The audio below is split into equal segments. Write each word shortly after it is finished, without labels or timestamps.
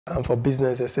And for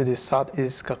business, they say the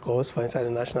South-East Caucus for inside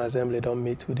the National Assembly don't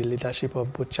meet with the leadership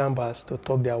of both chambers to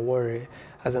talk their worry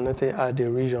as they noted at the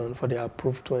region for the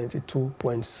approved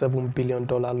 $22.7 billion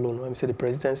loan. When say the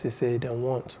presidency say they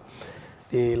want.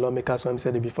 The lawmakers, when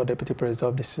said before Deputy President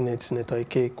of the Senate, Senator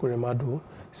Ike Kuremadu,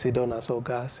 say Donna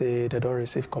Soga, say they don't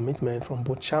receive commitment from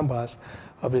both chambers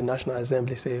of the National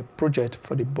Assembly, say project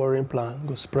for the borrowing plan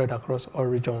go spread across all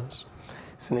regions.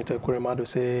 Senator Kuremadu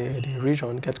say the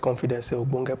region get confidence say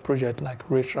Ogbonge project like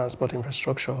rail transport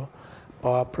infrastructure,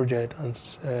 power project, and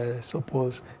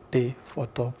suppose they for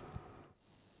top.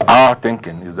 Our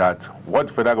thinking is that what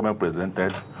the federal government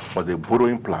presented was a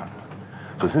borrowing plan.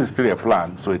 So since it's still a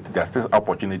plan, so there's still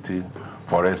opportunity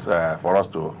for us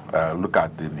to look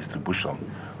at the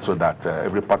distribution, so that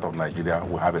every part of Nigeria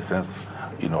will have a sense,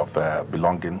 of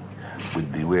belonging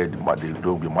with the way the loan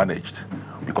will be managed.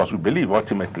 Because we believe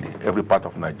ultimately every part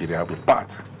of Nigeria will be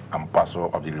part and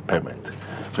parcel of the repayment.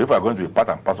 So if we are going to be part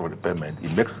and parcel of the repayment,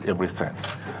 it makes every sense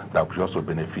that we also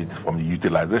benefit from the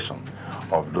utilization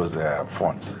of those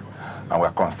funds. And we're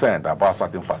concerned about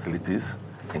certain facilities,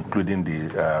 including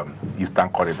the eastern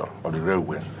corridor of the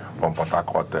railway from Port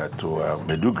Harcourt to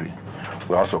Maiduguri.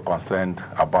 We're also concerned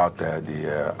about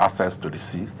the access to the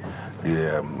sea,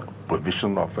 the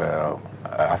provision of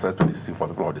access to the sea for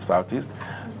people of the Southeast,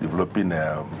 developing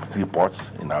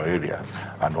seaports in our area,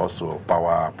 and also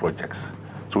power projects.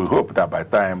 So we hope that by the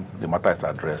time the matter is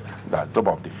addressed, that some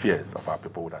of the fears of our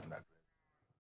people would have